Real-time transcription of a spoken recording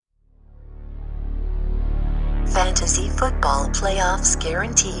Fantasy Football Playoffs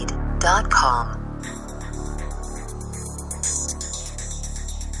Guaranteed.com.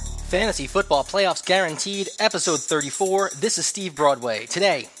 Fantasy Football Playoffs Guaranteed, Episode 34. This is Steve Broadway.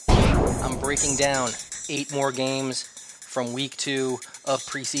 Today, I'm breaking down 8 more games from Week 2 of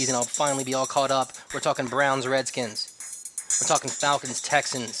preseason. I'll finally be all caught up. We're talking Browns, Redskins. We're talking Falcons,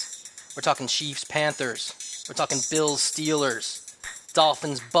 Texans. We're talking Chiefs, Panthers. We're talking Bills, Steelers.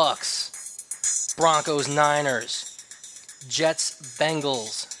 Dolphins, Bucks. Broncos, Niners. Jets,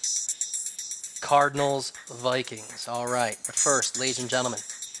 Bengals. Cardinals, Vikings. All right, but first, ladies and gentlemen,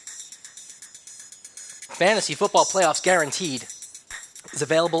 Fantasy Football Playoffs Guaranteed is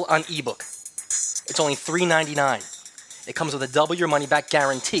available on ebook. It's only $3.99. It comes with a double your money back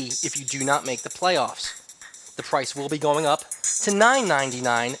guarantee if you do not make the playoffs. The price will be going up to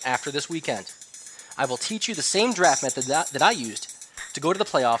 $9.99 after this weekend. I will teach you the same draft method that I used to go to the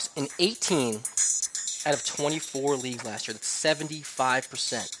playoffs in 18 out of 24 leagues last year. That's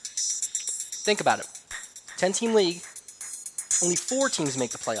 75%. Think about it. 10-team league, only 4 teams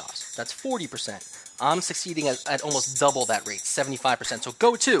make the playoffs. That's 40%. I'm succeeding at almost double that rate, 75%. So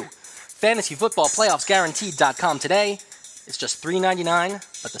go to fantasyfootballplayoffsguaranteed.com today. It's just $3.99,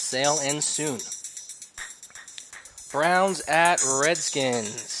 but the sale ends soon. Browns at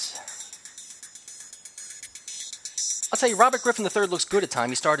Redskins. I'll tell you, Robert Griffin III looks good at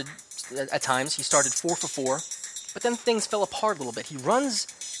times. He started 4 for 4, but then things fell apart a little bit. He runs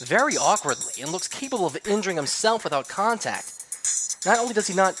very awkwardly and looks capable of injuring himself without contact. Not only does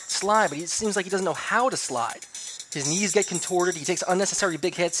he not slide, but it seems like he doesn't know how to slide. His knees get contorted, he takes unnecessary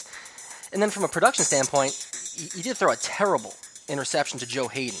big hits, and then from a production standpoint, he did throw a terrible interception to Joe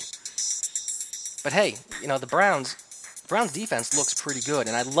Hayden. But hey, the Browns defense looks pretty good,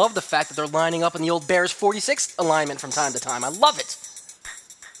 and I love the fact that they're lining up in the old Bears 46 alignment from time to time. I love it.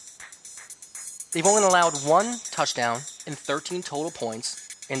 They've only allowed 1 touchdown and 13 total points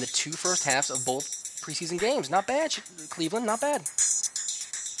in the 2 first halves of both preseason games. Not bad, Cleveland, not bad.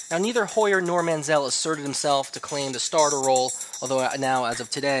 Now, neither Hoyer nor Manziel asserted himself to claim the starter role, although now, as of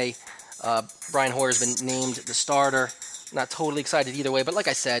today, Brian Hoyer's been named the starter. Not totally excited either way, but like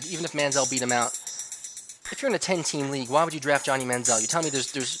I said, even if Manziel beat him out, if you're in a 10-team league, why would you draft Johnny Manziel? You tell me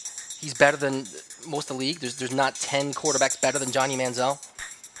he's better than most of the league? There's not 10 quarterbacks better than Johnny Manziel?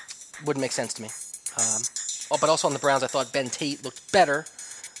 Wouldn't make sense to me. But also on the Browns, I thought Ben Tate looked better,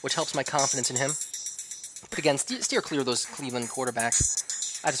 which helps my confidence in him. But again, steer clear of those Cleveland quarterbacks.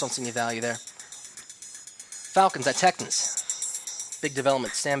 I just don't see any value there. Falcons at Texans. Big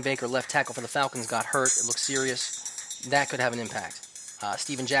development. Sam Baker, left tackle for the Falcons, got hurt. It looks serious. That could have an impact.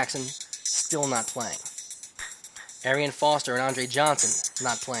 Steven Jackson, still not playing. Arian Foster and Andre Johnson,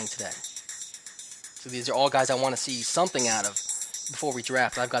 not playing today. So these are all guys I want to see something out of before we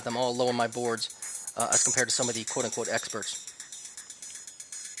draft. I've got them all low on my boards as compared to some of the quote-unquote experts.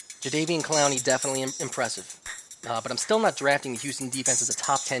 Jadeveon Clowney, definitely impressive. But I'm still not drafting the Houston defense as a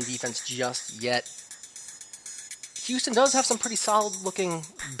top 10 defense just yet. Houston does have some pretty solid-looking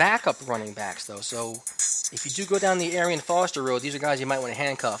backup running backs, though. So if you do go down the Arian Foster road, these are guys you might want to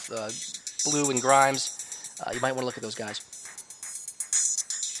handcuff. Blue and Grimes, you might want to look at those guys.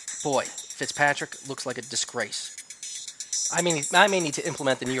 Boy, Fitzpatrick looks like a disgrace. I may need to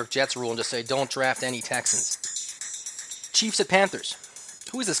implement the New York Jets rule and just say don't draft any Texans. Chiefs at Panthers.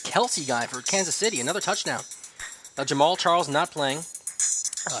 Who is this Kelsey guy for Kansas City? Another touchdown. Now, Jamal Charles not playing.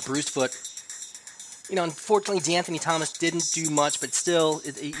 Bruised foot. Unfortunately, DeAnthony Thomas didn't do much, but still,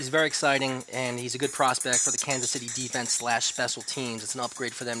 he's very exciting, and he's a good prospect for the Kansas City defense/special teams. It's an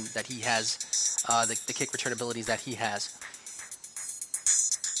upgrade for them that he has, the kick return abilities that he has.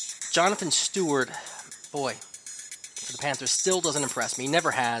 Jonathan Stewart, boy, for the Panthers, still doesn't impress me. He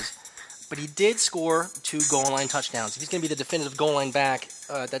never has. But he did score 2 goal line touchdowns. If he's going to be the definitive goal line back,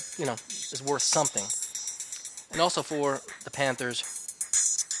 that is worth something. And also for the Panthers,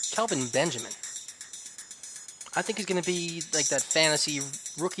 Kelvin Benjamin. I think he's going to be like that fantasy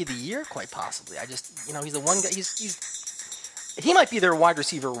rookie of the year, quite possibly. He's the one guy. He might be their wide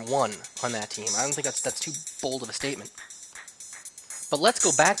receiver 1 on that team. I don't think that's too bold of a statement. But let's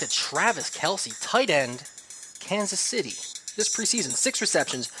go back to Travis Kelce, tight end, Kansas City. This preseason, 6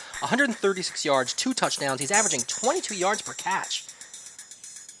 receptions, 136 yards, 2 touchdowns. He's averaging 22 yards per catch.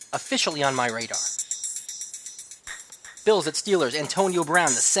 Officially on my radar. Bills at Steelers, Antonio Brown,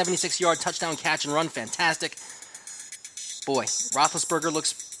 the 76-yard touchdown catch and run, fantastic. Boy, Roethlisberger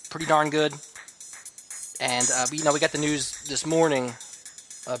looks pretty darn good. And, we got the news this morning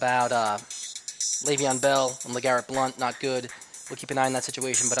about Le'Veon Bell and LeGarrette Blount, not good. We'll keep an eye on that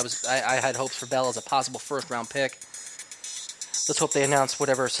situation, but I had hopes for Bell as a possible first-round pick. let's hope they announce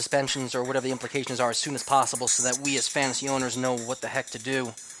whatever suspensions or whatever the implications are as soon as possible so that we as fantasy owners know what the heck to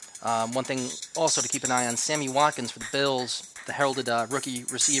do. One thing also to keep an eye on, Sammy Watkins for the Bills, the heralded rookie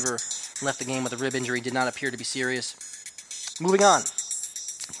receiver, left the game with a rib injury, did not appear to be serious. Moving on,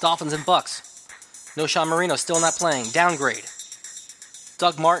 Dolphins and Bucks. No Sean Marino, still not playing, downgrade.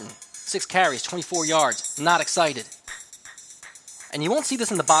 Doug Martin, 6 carries, 24 yards, not excited. And you won't see this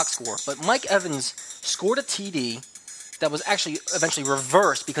in the box score, but Mike Evans scored a TD that was actually eventually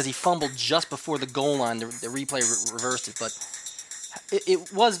reversed because he fumbled just before the goal line. The replay reversed it, but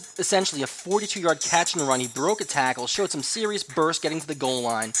it was essentially a 42-yard catch and run. He broke a tackle, showed some serious burst getting to the goal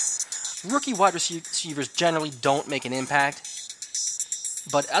line. Rookie wide receivers generally don't make an impact,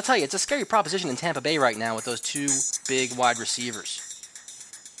 but I'll tell you, it's a scary proposition in Tampa Bay right now with those 2 big wide receivers.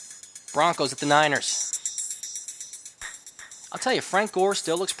 Broncos at the Niners. I'll tell you, Frank Gore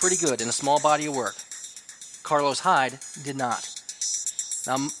still looks pretty good in a small body of work. Carlos Hyde did not.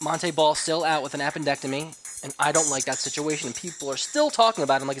 Now, Monte Ball still out with an appendectomy, and I don't like that situation, and people are still talking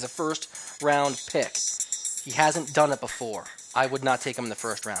about him like he's a first-round pick. He hasn't done it before. I would not take him in the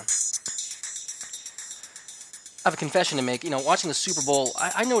first round. I have a confession to make. Watching the Super Bowl,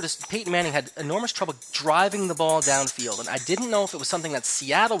 I noticed Peyton Manning had enormous trouble driving the ball downfield, and I didn't know if it was something that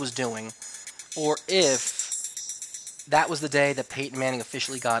Seattle was doing or if that was the day that Peyton Manning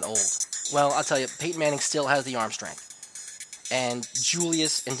officially got old. Well, I'll tell you, Peyton Manning still has the arm strength. And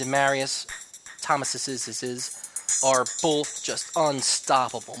Julius and Demaryius Thomas are both just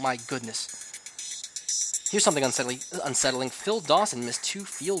unstoppable. My goodness. Here's something unsettling. Phil Dawson missed 2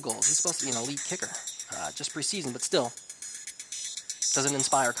 field goals. He's supposed to be an elite kicker. Just preseason, but still. Doesn't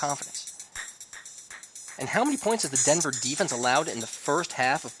inspire confidence. And how many points has the Denver defense allowed in the first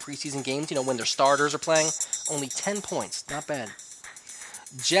half of preseason games? When their starters are playing? Only 10 points. Not bad.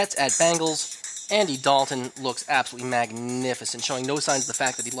 Jets at Bengals. Andy Dalton looks absolutely magnificent, showing no signs of the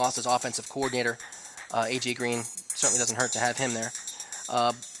fact that he lost his offensive coordinator. A.J. Green certainly doesn't hurt to have him there.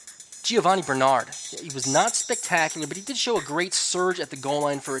 Giovanni Bernard. He was not spectacular, but he did show a great surge at the goal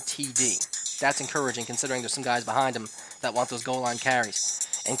line for a TD. That's encouraging, considering there's some guys behind him that want those goal line carries.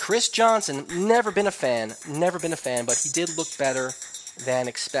 And Chris Johnson, never been a fan, but he did look better than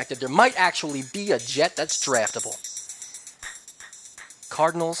expected. There might actually be a Jet that's draftable.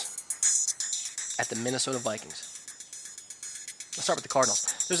 Cardinals at the Minnesota Vikings. Let's start with the Cardinals.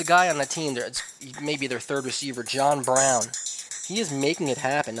 There's a guy on that team, maybe their third receiver, John Brown. He is making it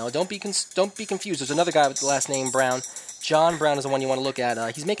happen. Now, don't be confused. There's another guy with the last name Brown. John Brown is the one you want to look at.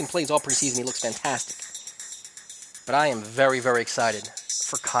 He's making plays all preseason. He looks fantastic. But I am very, very excited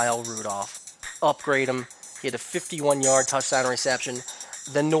for Kyle Rudolph. Upgrade him. He had a 51-yard touchdown reception.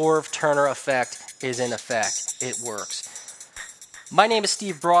 The Norv Turner effect is in effect. It works. My name is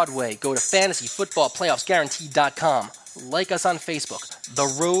Steve Broadway. Go to fantasyfootballplayoffsguaranteed.com. Like us on Facebook. The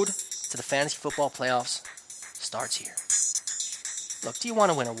road to the fantasy football playoffs starts here. Look, do you want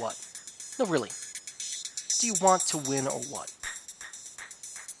to win or what? No, really. Do you want to win or what?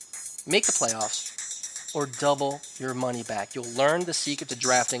 Make the playoffs or double your money back. You'll learn the secret to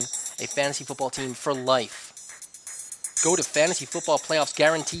drafting a fantasy football team for life. Go to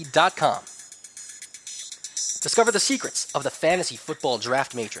fantasyfootballplayoffsguaranteed.com. Discover the secrets of the fantasy football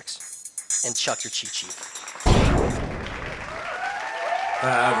draft matrix and chuck your cheat sheet.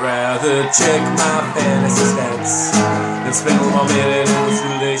 I'd rather check my fantasy stats than spend 1 minute in this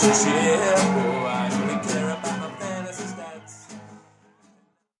relationship.